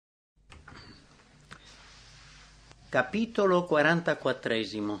Capitolo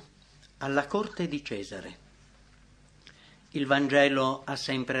 44. Alla corte di Cesare. Il Vangelo ha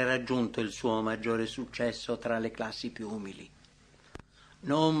sempre raggiunto il suo maggiore successo tra le classi più umili.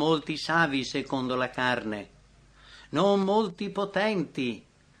 Non molti savi secondo la carne, non molti potenti,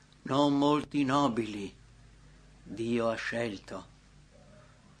 non molti nobili. Dio ha scelto.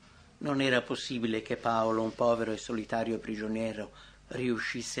 Non era possibile che Paolo, un povero e solitario prigioniero,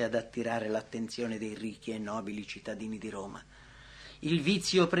 riuscisse ad attirare l'attenzione dei ricchi e nobili cittadini di Roma. Il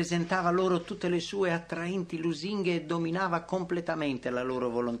vizio presentava loro tutte le sue attraenti lusinghe e dominava completamente la loro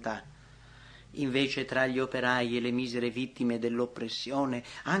volontà. Invece tra gli operai e le misere vittime dell'oppressione,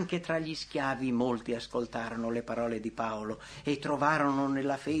 anche tra gli schiavi, molti ascoltarono le parole di Paolo e trovarono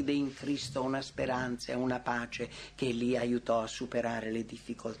nella fede in Cristo una speranza e una pace che li aiutò a superare le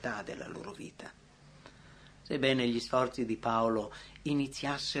difficoltà della loro vita. Sebbene gli sforzi di Paolo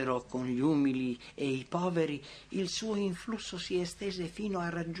iniziassero con gli umili e i poveri, il suo influsso si estese fino a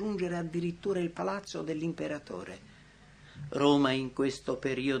raggiungere addirittura il palazzo dell'imperatore. Roma in questo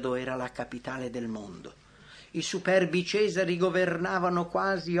periodo era la capitale del mondo. I superbi Cesari governavano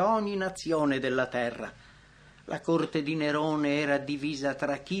quasi ogni nazione della terra. La corte di Nerone era divisa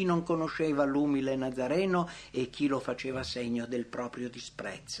tra chi non conosceva l'umile Nazareno e chi lo faceva segno del proprio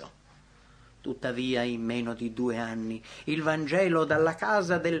disprezzo. Tuttavia, in meno di 2 anni, il Vangelo dalla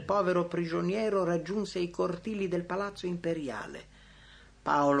casa del povero prigioniero raggiunse i cortili del palazzo imperiale.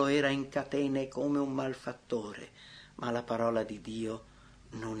 Paolo era in catene come un malfattore, ma la parola di Dio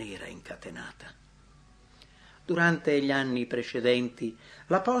non era incatenata. Durante gli anni precedenti,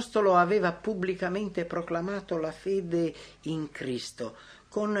 l'Apostolo aveva pubblicamente proclamato la fede in Cristo,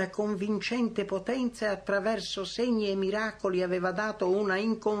 con convincente potenza e attraverso segni e miracoli aveva dato una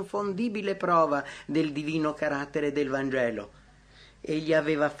inconfondibile prova del divino carattere del Vangelo. Egli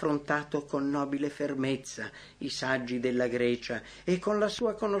aveva affrontato con nobile fermezza i saggi della Grecia e con la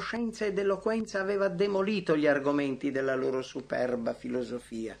sua conoscenza ed eloquenza aveva demolito gli argomenti della loro superba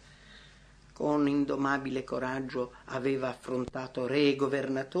filosofia. Con indomabile coraggio aveva affrontato re e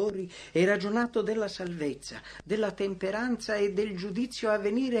governatori e ragionato della salvezza, della temperanza e del giudizio a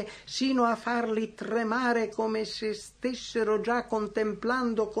venire, sino a farli tremare come se stessero già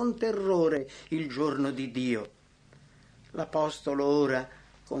contemplando con terrore il giorno di Dio. L'Apostolo ora,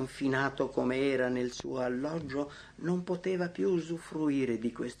 confinato come era nel suo alloggio, non poteva più usufruire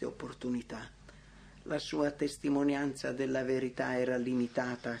di queste opportunità. La sua testimonianza della verità era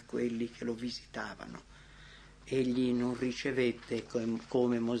limitata a quelli che lo visitavano. Egli non ricevette,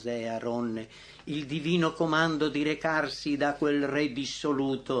 come Mosè e Aronne, il divino comando di recarsi da quel re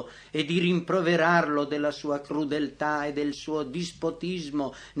dissoluto e di rimproverarlo della sua crudeltà e del suo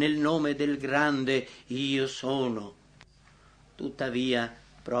dispotismo nel nome del grande Io sono. Tuttavia,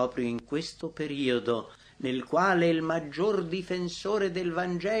 proprio in questo periodo, nel quale il maggior difensore del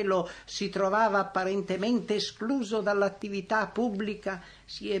Vangelo si trovava apparentemente escluso dall'attività pubblica,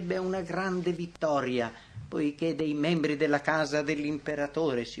 si ebbe una grande vittoria, poiché dei membri della casa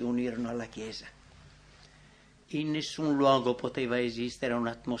dell'imperatore si unirono alla Chiesa. In nessun luogo poteva esistere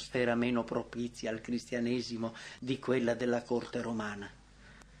un'atmosfera meno propizia al cristianesimo di quella della corte romana.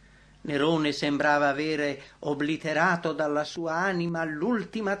 Nerone sembrava avere obliterato dalla sua anima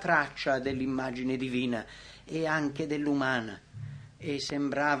l'ultima traccia dell'immagine divina e anche dell'umana, e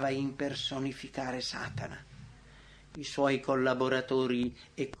sembrava impersonificare Satana. I suoi collaboratori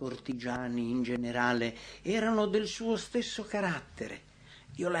e cortigiani in generale erano del suo stesso carattere,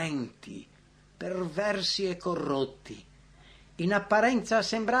 violenti, perversi e corrotti. In apparenza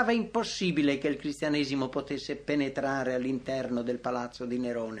sembrava impossibile che il cristianesimo potesse penetrare all'interno del palazzo di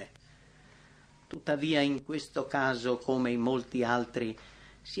Nerone. Tuttavia in questo caso, come in molti altri,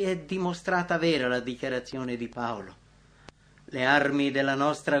 si è dimostrata vera la dichiarazione di Paolo. Le armi della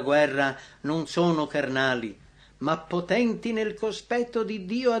nostra guerra non sono carnali, ma potenti nel cospetto di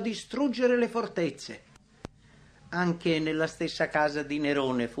Dio a distruggere le fortezze. Anche nella stessa casa di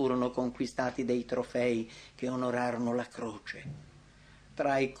Nerone furono conquistati dei trofei che onorarono la croce.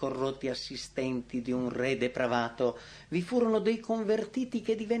 Tra i corrotti assistenti di un re depravato vi furono dei convertiti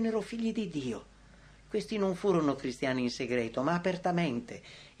che divennero figli di Dio. Questi non furono cristiani in segreto, ma apertamente,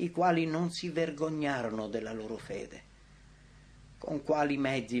 i quali non si vergognarono della loro fede. Con quali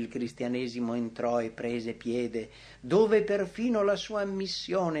mezzi il cristianesimo entrò e prese piede, dove perfino la sua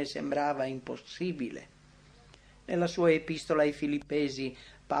missione sembrava impossibile. Nella sua epistola ai Filippesi,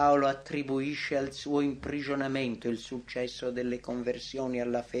 Paolo attribuisce al suo imprigionamento il successo delle conversioni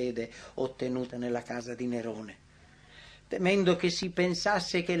alla fede ottenute nella casa di Nerone. Temendo che si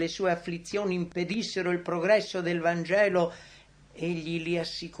pensasse che le sue afflizioni impedissero il progresso del Vangelo, egli li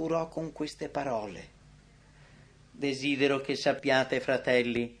assicurò con queste parole: Desidero che sappiate,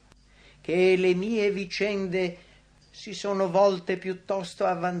 fratelli, che le mie vicende si sono volte piuttosto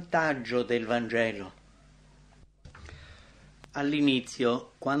a vantaggio del Vangelo.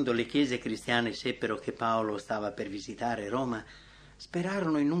 All'inizio, quando le chiese cristiane seppero che Paolo stava per visitare Roma,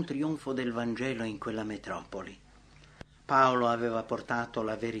 sperarono in un trionfo del Vangelo in quella metropoli. Paolo aveva portato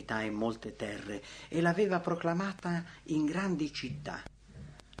la verità in molte terre e l'aveva proclamata in grandi città.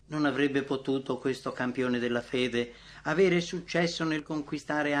 Non avrebbe potuto questo campione della fede avere successo nel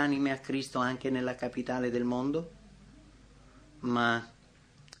conquistare anime a Cristo anche nella capitale del mondo? Ma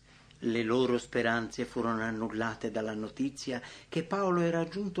le loro speranze furono annullate dalla notizia che Paolo era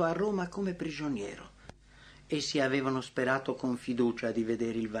giunto a Roma come prigioniero. Essi avevano sperato con fiducia di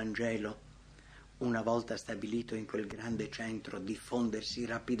vedere il Vangelo, una volta stabilito in quel grande centro, diffondersi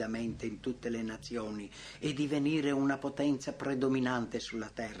rapidamente in tutte le nazioni e divenire una potenza predominante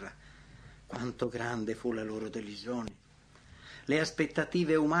sulla terra. Quanto grande fu la loro delusione! Le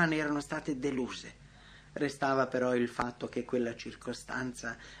aspettative umane erano state deluse. Restava però il fatto che quella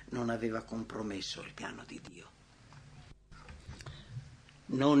circostanza non aveva compromesso il piano di Dio.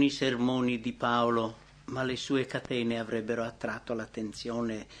 Non i sermoni di Paolo, ma le sue catene avrebbero attratto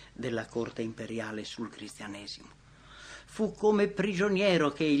l'attenzione della corte imperiale sul cristianesimo. Fu come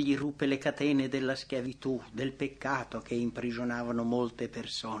prigioniero che egli ruppe le catene della schiavitù, del peccato che imprigionavano molte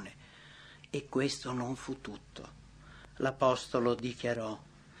persone. E questo non fu tutto. L'apostolo dichiarò: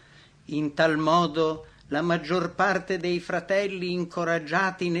 in tal modo la maggior parte dei fratelli,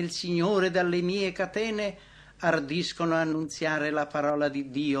 incoraggiati nel Signore dalle mie catene, ardiscono annunziare la parola di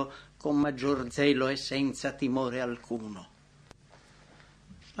Dio con maggior zelo e senza timore alcuno.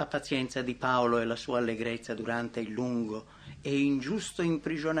 La pazienza di Paolo e la sua allegrezza durante il lungo e ingiusto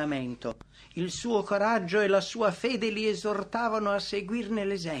imprigionamento, il suo coraggio e la sua fede li esortavano a seguirne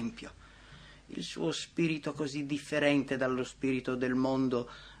l'esempio. Il suo spirito, così differente dallo spirito del mondo,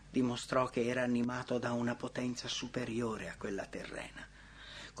 dimostrò che era animato da una potenza superiore a quella terrena.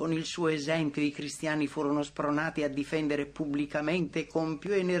 Con il suo esempio i cristiani furono spronati a difendere pubblicamente con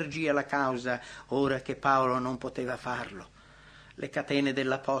più energia la causa, ora che Paolo non poteva farlo. Le catene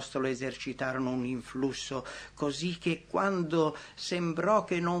dell'apostolo esercitarono un influsso così che quando sembrò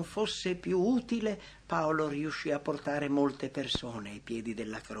che non fosse più utile, Paolo riuscì a portare molte persone ai piedi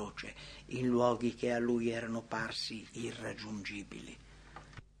della croce, in luoghi che a lui erano parsi irraggiungibili.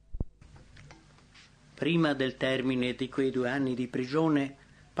 Prima del termine di quei 2 anni di prigione,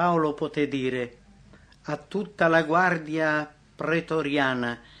 Paolo poté dire a tutta la guardia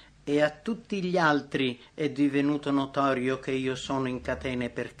pretoriana e a tutti gli altri: è divenuto notorio che io sono in catene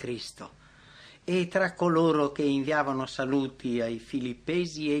per Cristo. E tra coloro che inviavano saluti ai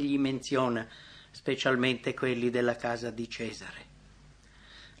filippesi egli menziona specialmente quelli della casa di Cesare.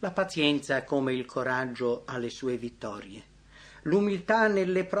 La pazienza come il coraggio ha le sue vittorie. L'umiltà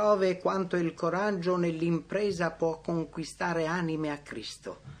nelle prove quanto il coraggio nell'impresa può conquistare anime a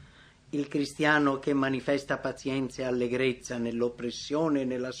Cristo. Il cristiano che manifesta pazienza e allegrezza nell'oppressione e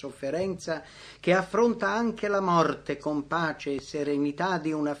nella sofferenza, che affronta anche la morte con pace e serenità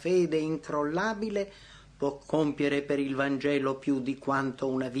di una fede incrollabile, può compiere per il Vangelo più di quanto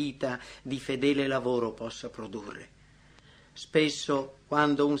una vita di fedele lavoro possa produrre. Spesso,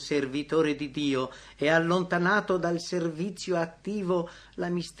 quando un servitore di Dio è allontanato dal servizio attivo, la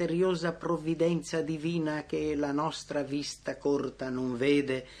misteriosa provvidenza divina che la nostra vista corta non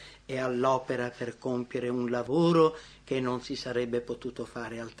vede è all'opera per compiere un lavoro che non si sarebbe potuto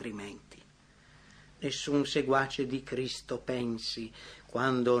fare altrimenti. Nessun seguace di Cristo pensi,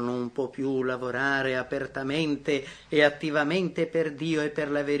 quando non può più lavorare apertamente e attivamente per Dio e per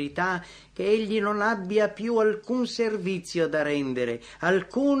la verità, che egli non abbia più alcun servizio da rendere,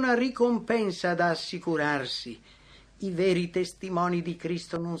 alcuna ricompensa da assicurarsi. I veri testimoni di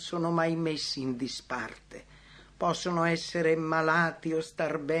Cristo non sono mai messi in disparte. Possono essere malati o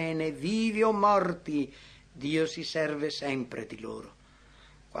star bene, vivi o morti, Dio si serve sempre di loro.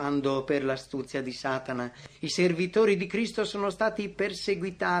 Quando per l'astuzia di Satana i servitori di Cristo sono stati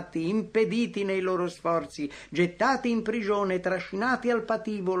perseguitati, impediti nei loro sforzi, gettati in prigione, trascinati al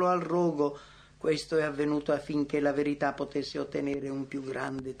patibolo, al rogo, questo è avvenuto affinché la verità potesse ottenere un più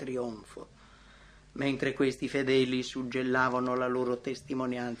grande trionfo. Mentre questi fedeli suggellavano la loro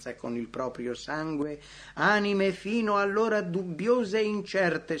testimonianza con il proprio sangue, anime fino allora dubbiose e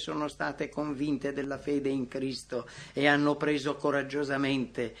incerte sono state convinte della fede in Cristo e hanno preso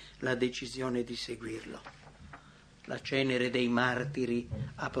coraggiosamente la decisione di seguirlo. La cenere dei martiri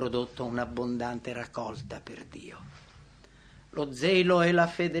ha prodotto un'abbondante raccolta per Dio. Lo zelo e la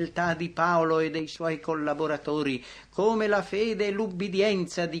fedeltà di Paolo e dei suoi collaboratori, come la fede e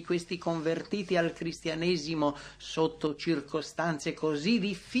l'ubbidienza di questi convertiti al cristianesimo sotto circostanze così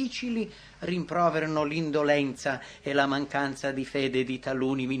difficili, rimproverano l'indolenza e la mancanza di fede di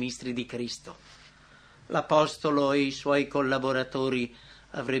taluni ministri di Cristo. L'Apostolo e i suoi collaboratori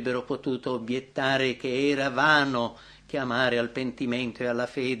avrebbero potuto obiettare che era vano chiamare al pentimento e alla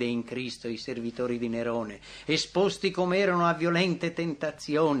fede in Cristo i servitori di Nerone, esposti come erano a violente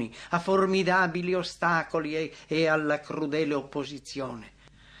tentazioni, a formidabili ostacoli e alla crudele opposizione.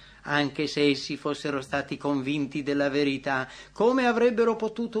 Anche se essi fossero stati convinti della verità, come avrebbero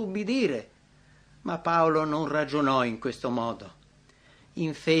potuto ubbidire? Ma Paolo non ragionò in questo modo.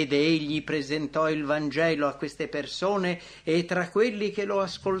 In fede egli presentò il Vangelo a queste persone e tra quelli che lo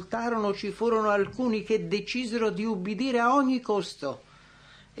ascoltarono ci furono alcuni che decisero di ubbidire a ogni costo.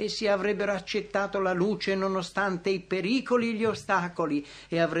 Essi avrebbero accettato la luce nonostante i pericoli e gli ostacoli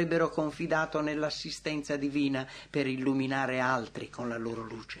e avrebbero confidato nell'assistenza divina per illuminare altri con la loro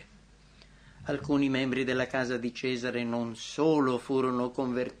luce. Alcuni membri della casa di Cesare non solo furono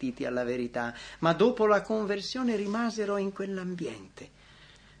convertiti alla verità, ma dopo la conversione rimasero in quell'ambiente.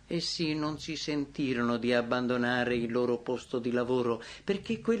 Essi non si sentirono di abbandonare il loro posto di lavoro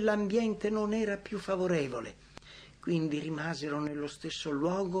perché quell'ambiente non era più favorevole. Quindi rimasero nello stesso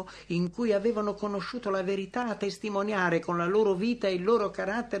luogo in cui avevano conosciuto la verità a testimoniare con la loro vita e il loro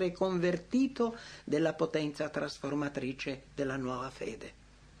carattere convertito della potenza trasformatrice della nuova fede.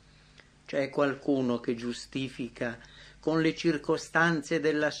 C'è qualcuno che giustifica con le circostanze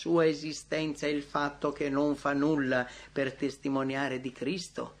della sua esistenza il fatto che non fa nulla per testimoniare di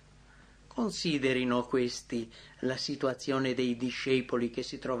Cristo? Considerino questi la situazione dei discepoli che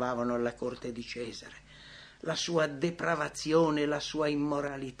si trovavano alla corte di Cesare, la sua depravazione, la sua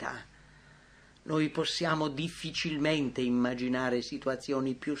immoralità. Noi possiamo difficilmente immaginare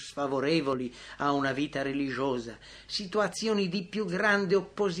situazioni più sfavorevoli a una vita religiosa, situazioni di più grande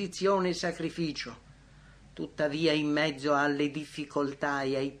opposizione e sacrificio. Tuttavia, in mezzo alle difficoltà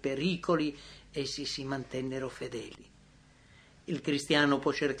e ai pericoli, essi si mantennero fedeli. Il cristiano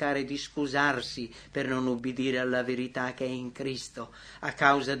può cercare di scusarsi per non ubbidire alla verità che è in Cristo, a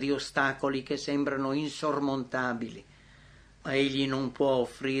causa di ostacoli che sembrano insormontabili, ma egli non può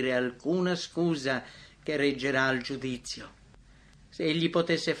offrire alcuna scusa che reggerà al giudizio. Se egli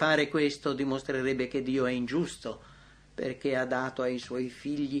potesse fare questo, dimostrerebbe che Dio è ingiusto, perché ha dato ai suoi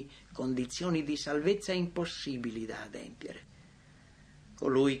figli condizioni di salvezza impossibili da adempiere.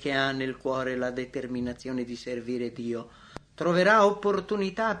 Colui che ha nel cuore la determinazione di servire Dio troverà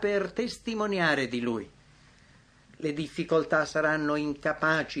opportunità per testimoniare di Lui. Le difficoltà saranno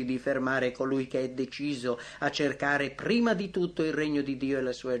incapaci di fermare colui che è deciso a cercare prima di tutto il regno di Dio e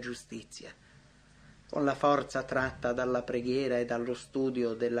la sua giustizia. Con la forza tratta dalla preghiera e dallo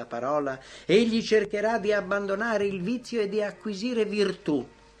studio della parola, egli cercherà di abbandonare il vizio e di acquisire virtù.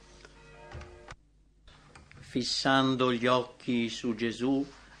 Fissando gli occhi su Gesù,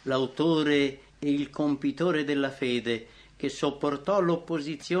 l'autore e il compitore della fede, che sopportò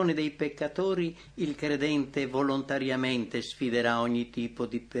l'opposizione dei peccatori, il credente volontariamente sfiderà ogni tipo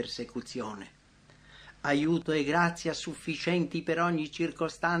di persecuzione. Aiuto e grazia sufficienti per ogni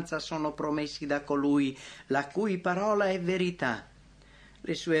circostanza sono promessi da colui la cui parola è verità.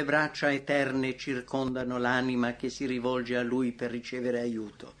 Le sue braccia eterne circondano l'anima che si rivolge a lui per ricevere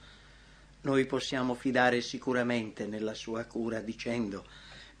aiuto. Noi possiamo fidare sicuramente nella sua cura, dicendo: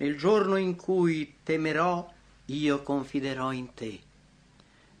 nel giorno in cui temerò, io confiderò in te.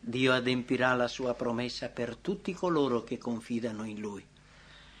 Dio adempirà la sua promessa per tutti coloro che confidano in Lui.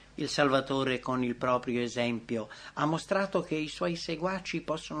 Il Salvatore, con il proprio esempio, ha mostrato che i suoi seguaci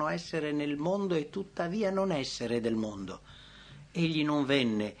possono essere nel mondo e tuttavia non essere del mondo. Egli non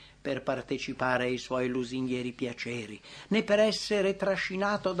venne per partecipare ai suoi lusinghieri piaceri, né per essere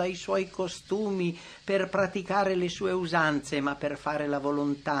trascinato dai suoi costumi per praticare le sue usanze, ma per fare la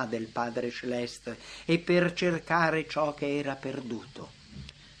volontà del Padre Celeste e per cercare ciò che era perduto.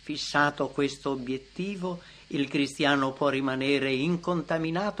 Fissato questo obiettivo, il cristiano può rimanere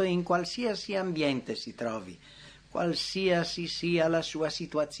incontaminato in qualsiasi ambiente si trovi. Qualsiasi sia la sua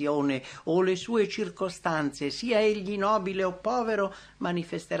situazione o le sue circostanze, sia egli nobile o povero,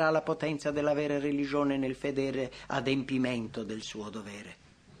 manifesterà la potenza della vera religione nel fedele adempimento del suo dovere.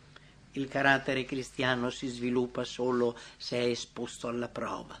 Il carattere cristiano si sviluppa solo se è esposto alla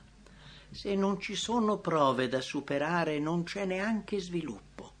prova. Se non ci sono prove da superare, non c'è neanche sviluppo.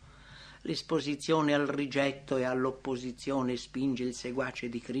 L'esposizione al rigetto e all'opposizione spinge il seguace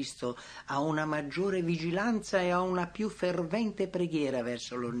di Cristo a una maggiore vigilanza e a una più fervente preghiera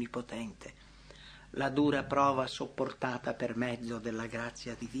verso l'Onnipotente. La dura prova sopportata per mezzo della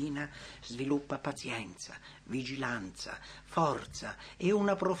grazia divina sviluppa pazienza, vigilanza, forza e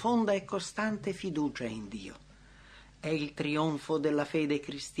una profonda e costante fiducia in Dio. È il trionfo della fede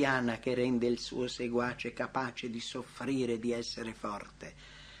cristiana che rende il suo seguace capace di soffrire, di essere forte,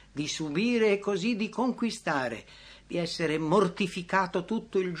 di subire e così di conquistare, di essere mortificato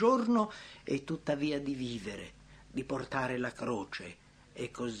tutto il giorno e tuttavia di vivere, di portare la croce e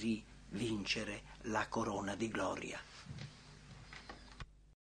così vincere la corona di gloria.